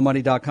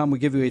 talkingrealmoney.com. We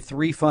give you a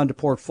 3-fund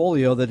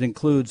portfolio that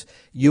includes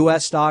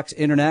U.S. stocks,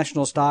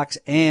 international stocks,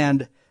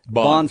 and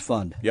bond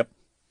fund. Yep.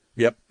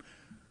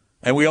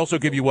 And we also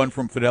give you one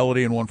from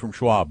Fidelity and one from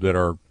Schwab that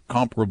are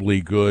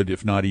comparably good,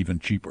 if not even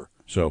cheaper.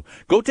 So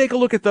go take a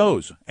look at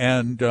those,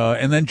 and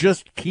then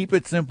just keep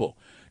it simple.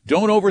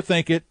 Don't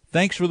overthink it.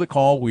 Thanks for the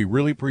call. We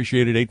really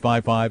appreciate it.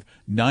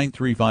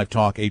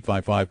 855-935-TALK,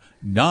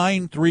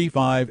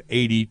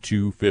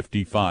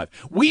 855-935-8255.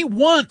 We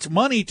want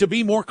money to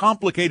be more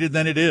complicated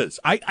than it is.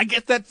 I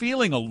get that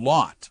feeling a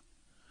lot,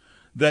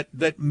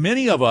 that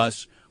many of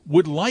us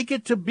would like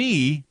it to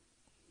be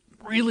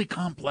really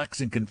complex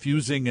and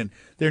confusing, and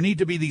there need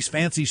to be these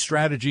fancy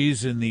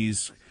strategies and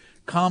these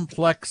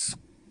complex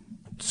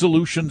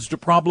solutions to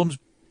problems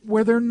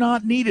where they're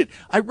not needed.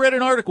 I read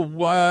an article.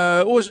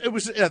 Was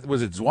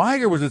it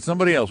Zweig or was it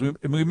somebody else?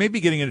 We may be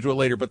getting into it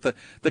later, but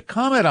the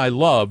comment I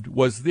loved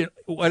was that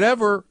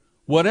whatever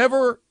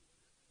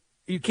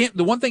you can't.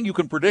 The one thing you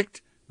can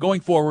predict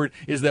going forward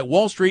is that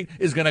Wall Street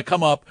is going to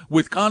come up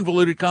with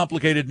convoluted,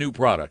 complicated new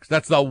products.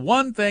 That's the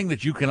one thing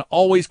that you can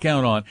always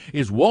count on,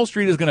 is Wall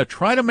Street is going to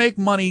try to make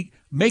money,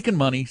 making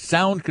money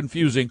sound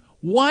confusing.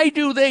 Why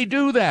do they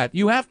do that?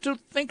 You have to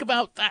think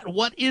about that.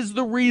 What is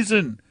the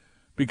reason?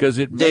 Because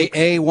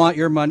they want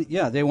your money.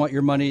 Yeah, they want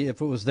your money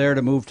if it was there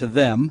to move to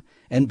them.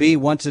 And B,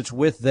 once it's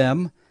with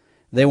them,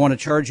 they want to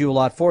charge you a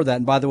lot for that.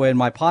 And by the way, in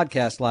my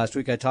podcast last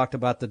week, I talked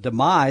about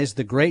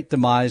the great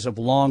demise of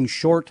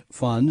long-short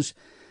funds.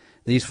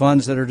 These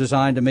funds that are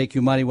designed to make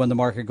you money when the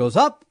market goes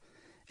up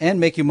and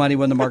make you money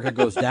when the market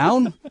goes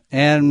down.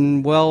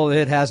 And, well,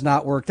 it has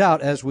not worked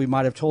out, as we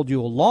might have told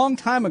you a long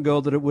time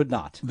ago that it would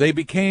not. They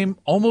became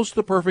almost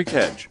the perfect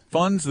hedge.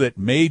 Funds that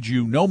made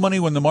you no money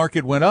when the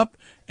market went up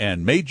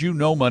and made you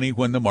no money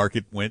when the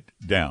market went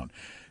down.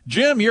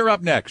 Jim, you're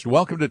up next.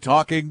 Welcome to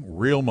Talking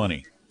Real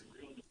Money.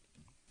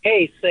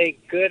 Hey, say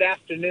good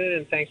afternoon,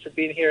 and thanks for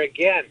being here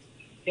again.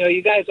 You know,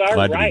 you guys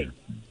are right.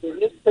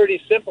 It's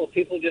pretty simple.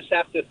 People just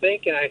have to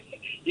think, and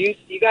you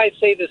guys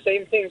say the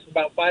same things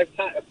about five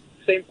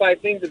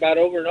things about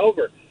over and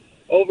over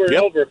and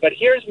over. But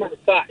here's my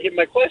thought.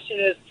 My question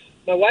is,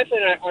 my wife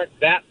and I aren't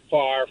that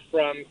far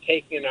from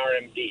taking an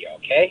RMD,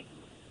 okay?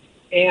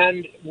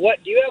 And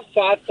what do you have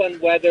thoughts on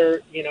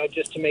whether, you know,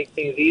 just to make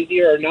things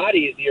easier or not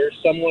easier,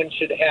 someone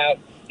should have,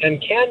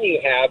 and can you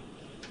have,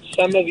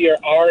 some of your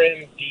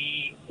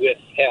RMD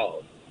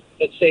withheld?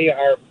 Let's say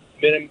our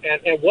minimum,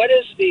 and what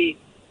is the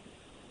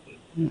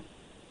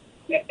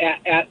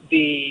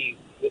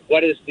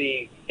what is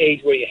the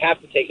age where you have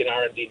to take an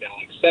RMD now?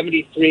 Like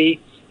 73,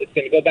 it's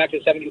going to go back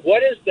to 70.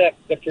 What is the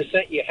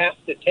percent you have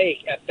to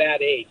take at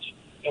that age?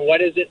 And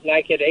what is it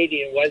like at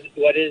 80, and what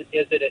is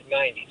it at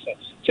 90? So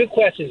 2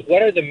 questions.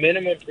 What are the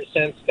minimum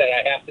percents that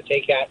I have to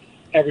take out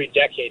every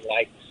decade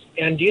like?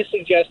 And do you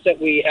suggest that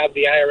we have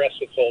the IRS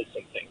withhold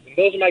some things? And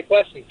those are my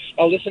questions.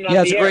 I'll listen on the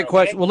air. Yeah, it's a great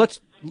question. Well,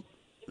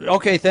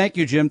 Okay, thank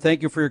you, Jim.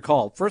 Thank you for your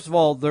call. First of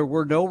all, there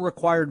were no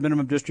required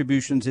minimum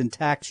distributions in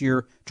tax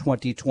year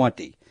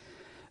 2020.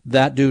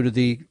 That due to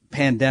the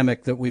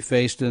pandemic that we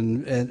faced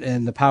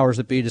and the powers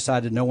that be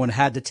decided no one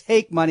had to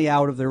take money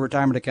out of their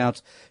retirement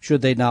accounts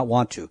should they not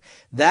want to.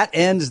 That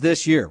ends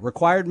this year.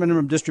 Required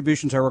minimum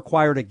distributions are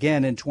required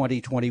again in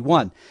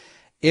 2021.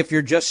 If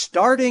you're just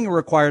starting a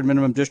required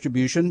minimum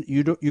distribution,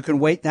 you can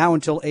wait now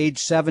until age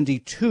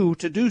 72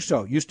 to do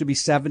so. It used to be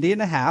 70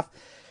 and a half.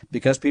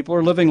 Because people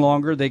are living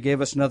longer, they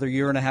gave us another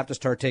year and a half to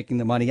start taking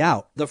the money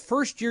out. The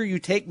first year you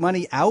take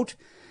money out,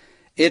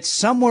 it's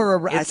somewhere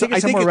around. I think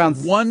it's around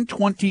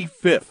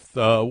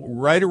 1/25th,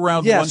 right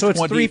around. Yeah, so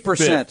it's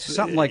 3%,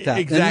 something like that.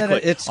 Exactly.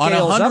 And then it on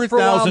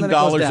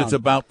 $100,000, it's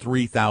about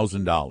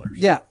 $3,000.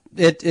 Yeah,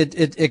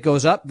 it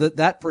goes up.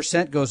 That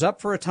percent goes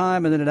up for a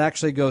time, and then it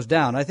actually goes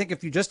down. I think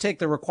if you just take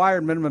the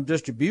required minimum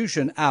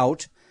distribution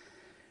out,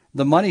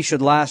 the money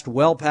should last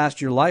well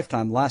past your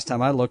lifetime. Last time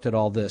I looked at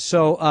all this.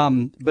 So,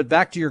 but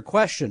back to your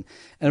question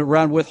and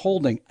around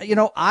withholding, you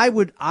know, I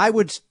would,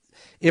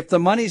 if the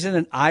money's in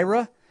an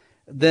IRA,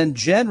 then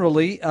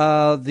generally,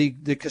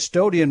 the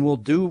custodian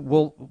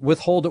will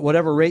withhold at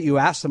whatever rate you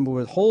ask them to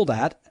withhold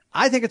at.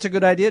 I think it's a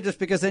good idea just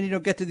because then you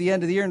don't get to the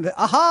end of the year and,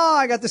 aha,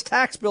 I got this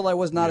tax bill I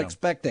was not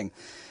expecting.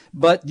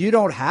 But you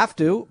don't have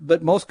to.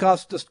 But most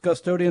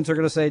custodians are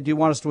going to say, do you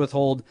want us to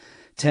withhold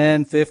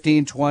 10,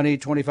 15, 20,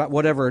 25,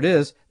 whatever it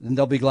is, then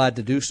they'll be glad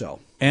to do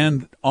so.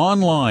 And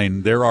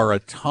online, there are a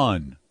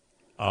ton.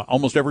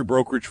 Almost every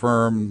brokerage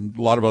firm,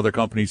 a lot of other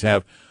companies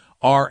have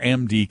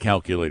RMD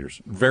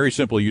calculators. Very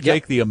simple. You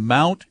take the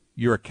amount,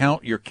 your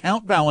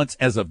account balance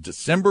as of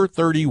December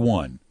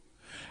 31,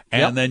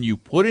 and then you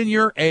put in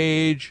your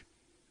age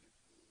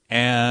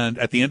and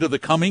at the end of the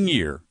coming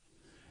year,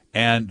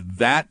 and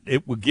that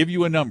it will give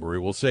you a number.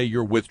 It will say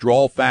your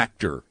withdrawal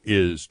factor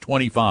is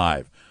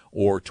 25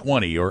 or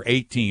 20 or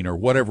 18 or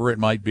whatever it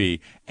might be.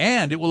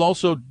 And it will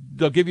also,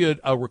 they'll give you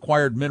a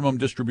required minimum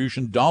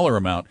distribution dollar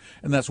amount,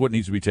 and that's what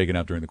needs to be taken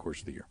out during the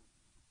course of the year.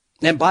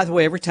 And by the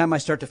way, every time I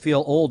start to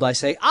feel old, I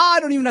say, I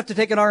don't even have to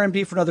take an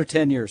RMD for another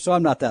 10 years, so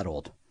I'm not that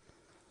old.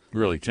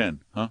 Really,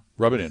 10, huh?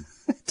 Rub it in.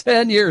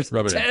 10 years.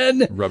 Rub it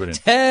 10, in. Rub it in.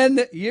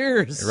 10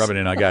 years. Rub it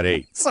in. I got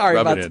 8. Sorry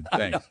Rub about it in. that.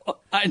 Thanks.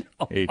 I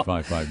know.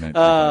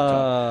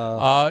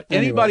 855-935.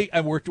 Anybody?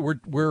 And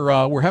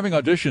we're having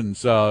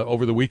auditions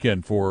over the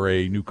weekend for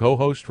a new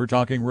co-host for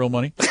Talking Real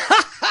Money.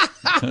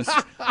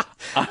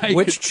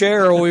 Which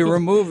chair are we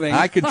removing?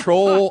 I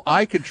control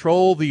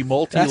the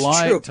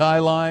multi-line tie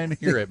line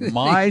here at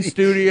my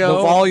studio.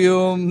 The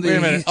volume. Wait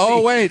a minute.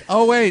 Oh wait.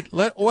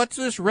 What's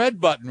this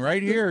red button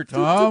right here,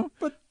 Tom?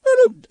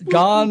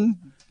 Gone.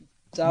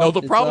 No,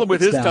 the problem with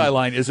his tie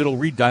line is it'll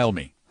redial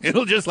me.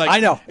 It'll just like I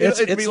know. It'll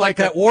It's be like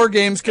that War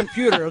Games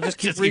computer. It'll just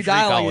keep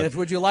redialing it.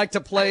 Would you like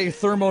to play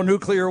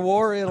thermonuclear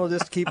war? It'll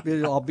just keep.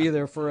 I'll be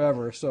there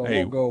forever. So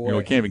hey, we'll go away.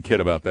 We can't even kid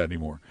about that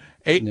anymore.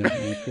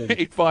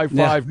 855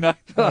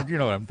 you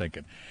know what I'm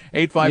thinking.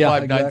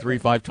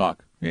 855-935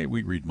 talk. Hey,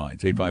 we read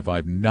minds.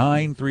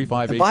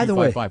 855-935-8255. By the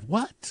way,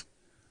 what?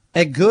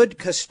 A good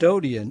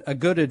custodian, a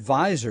good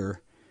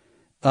advisor,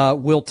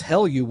 will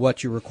tell you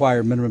what your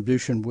required minimum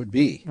distribution would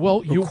be.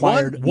 Well,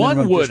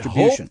 one would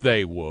hope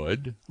they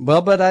would.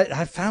 Well, but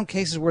I found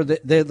cases where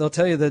they'll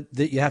tell you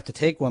that you have to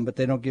take one, but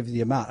they don't give you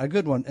the amount. A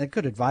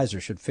good advisor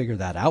should figure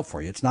that out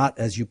for you. It's not,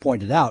 as you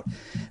pointed out,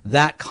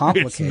 that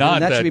complicated. It's not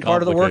and that should be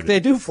part of the work they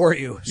do for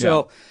you. Yeah.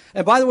 So,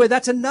 and by the way,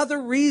 that's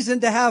another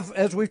reason to have,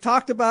 as we've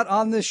talked about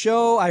on this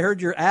show, I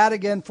heard your ad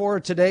again for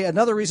it today,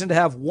 another reason to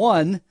have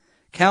one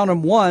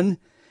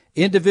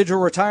individual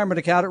retirement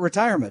account at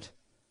retirement.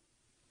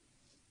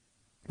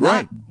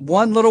 Right. Not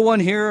one little one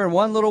here and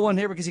one little one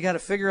here, because you got to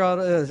figure out,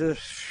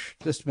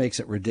 this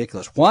makes it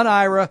ridiculous. One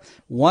IRA,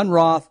 one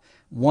Roth,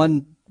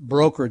 one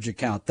brokerage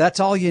account. That's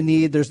all you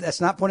need. That's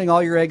not putting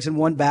all your eggs in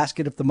one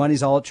basket if the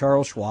money's all at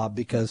Charles Schwab,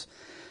 because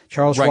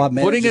Charles Schwab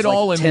manages putting it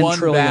all in one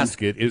trillion.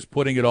 basket is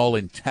putting it all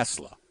in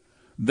Tesla.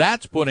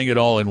 That's putting it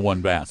all in one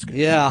basket.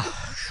 Yeah.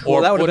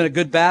 Well, that would have been a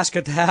good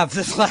basket to have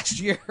this last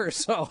year or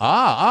so.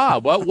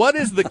 But what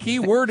is the key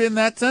word in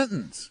that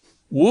sentence?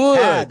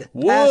 Would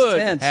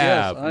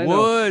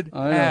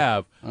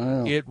have.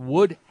 It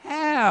would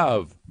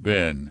have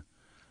been.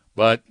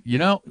 But,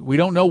 we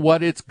don't know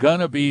what it's going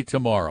to be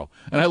tomorrow.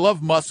 And I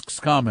love Musk's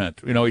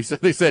comment.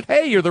 They said,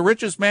 hey, you're the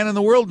richest man in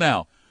the world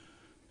now.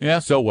 Yeah,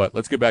 so what?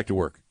 Let's get back to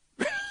work.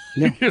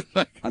 Yeah.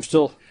 I'm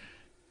still,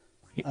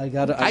 I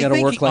gotta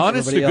work like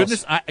honest everybody to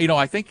else.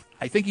 goodness,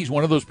 I think he's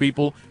one of those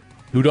people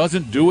who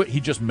doesn't do it. He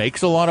just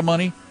makes a lot of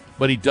money,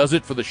 but he does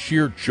it for the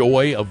sheer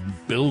joy of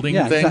building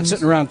things. He's not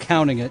sitting around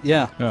counting it.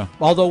 Yeah.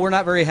 Although we're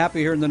not very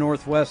happy here in the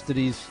Northwest that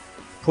he's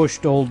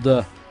pushed old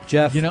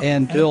Jeff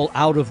and Bill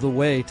out of the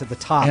way to the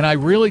top. And I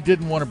really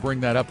didn't want to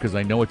bring that up because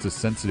I know it's a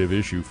sensitive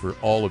issue for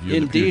all of you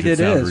in the Indeed Puget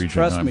it Sound is. region.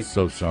 Trust I'm me.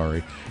 so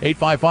sorry.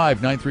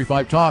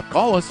 855-935-TALK.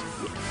 Call us.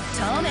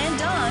 Tom and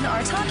Don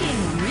are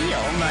talking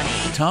real money.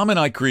 Tom and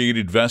I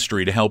created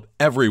Vestory to help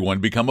everyone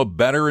become a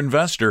better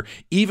investor,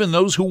 even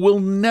those who will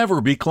never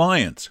be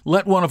clients.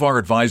 Let one of our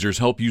advisors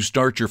help you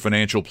start your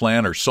financial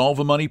plan or solve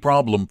a money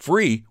problem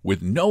free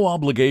with no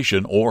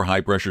obligation or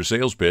high-pressure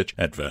sales pitch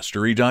at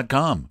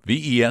Vestory.com.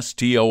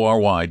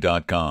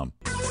 Vestory.com.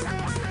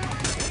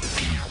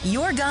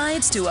 Your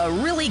guides to a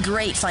really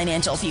great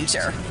financial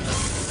future.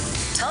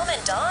 Tom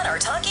and Don are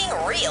talking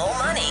real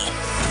money.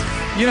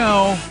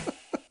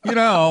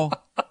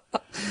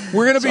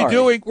 We're going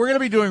to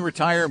be doing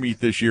Retire Meet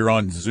this year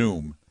on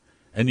Zoom.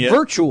 And yet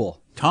virtual.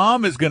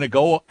 Tom is going to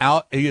go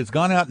out. He has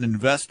gone out and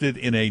invested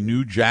in a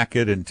new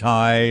jacket and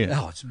tie.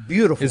 Oh, it's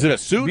beautiful. Is it a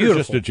suit or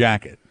just a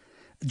jacket?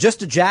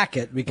 Just a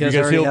jacket because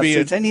he'll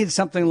be. I need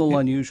something a little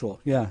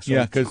unusual. Yeah.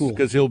 So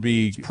because he'll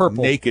be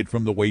naked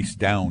from the waist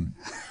down.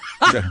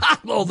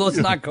 Oh, let's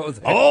not go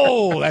there.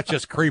 Oh, that's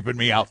just creeping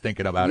me out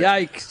thinking about it.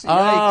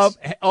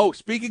 Yikes.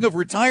 Speaking of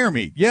Retire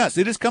Meet, yes,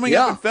 it is coming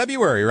up in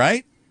February,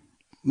 right?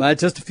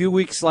 Just a few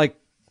weeks, like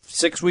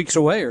 6 weeks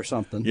away or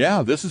something.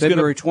 Yeah, this is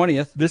February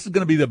 20th. This is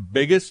going to be the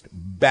biggest,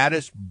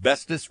 baddest,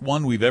 bestest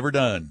one we've ever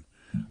done.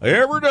 We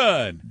are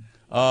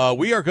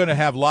going to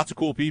have lots of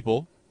cool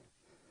people.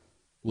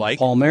 Like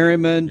Paul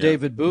Merriman,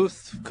 David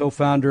Booth,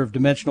 co-founder of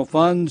Dimensional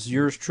Funds,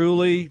 yours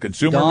truly,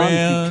 Consumer Don,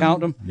 Man, you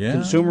count them,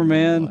 Consumer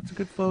Man, lots of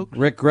good folks,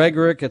 Rick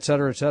Gregorick, et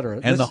cetera, et cetera.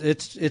 And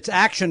it's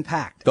action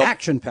packed.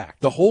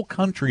 The whole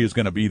country is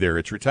going to be there.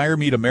 It's Retire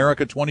Meet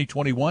America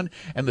 2021,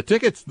 and the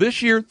tickets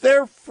this year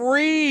they're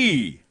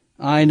free.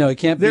 I know you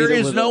can't. There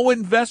is no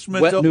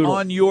investment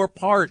on your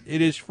part.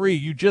 It is free.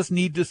 You just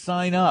need to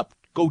sign up.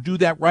 Go do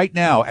that right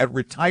now at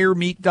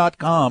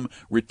retiremeet.com.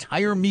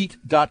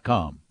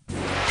 Retiremeet.com.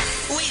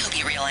 We hope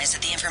you realize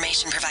that the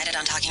information provided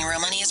on Talking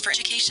Real Money is for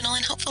educational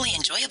and hopefully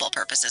enjoyable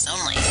purposes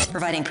only.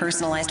 Providing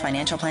personalized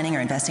financial planning or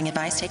investing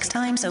advice takes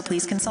time, so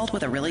please consult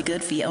with a really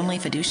good fee-only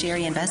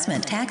fiduciary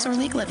investment, tax, or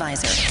legal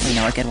advisor. We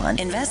know a good one.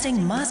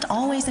 Investing must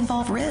always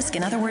involve risk.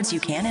 In other words, you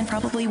can and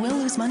probably will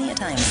lose money at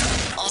times.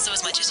 Also,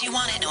 as much as you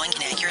want it, no one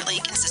can accurately,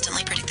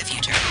 consistently predict the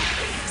future.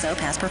 So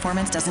past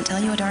performance doesn't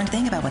tell you a darn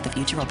thing about what the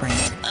future will bring.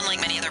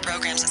 Unlike many other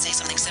programs that say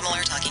something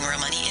similar, Talking Real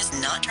Money is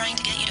not trying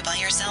to get you to buy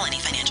or sell any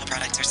financial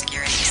products or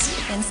securities.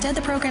 Instead,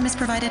 the program is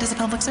provided as a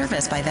public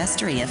service by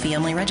Vestory, a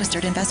fee-only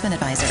registered investment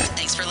advisor.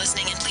 Thanks for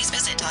listening, and please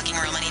visit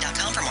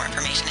TalkingRealMoney.com for more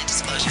information and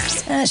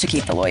disclosures. That should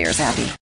keep the lawyers happy.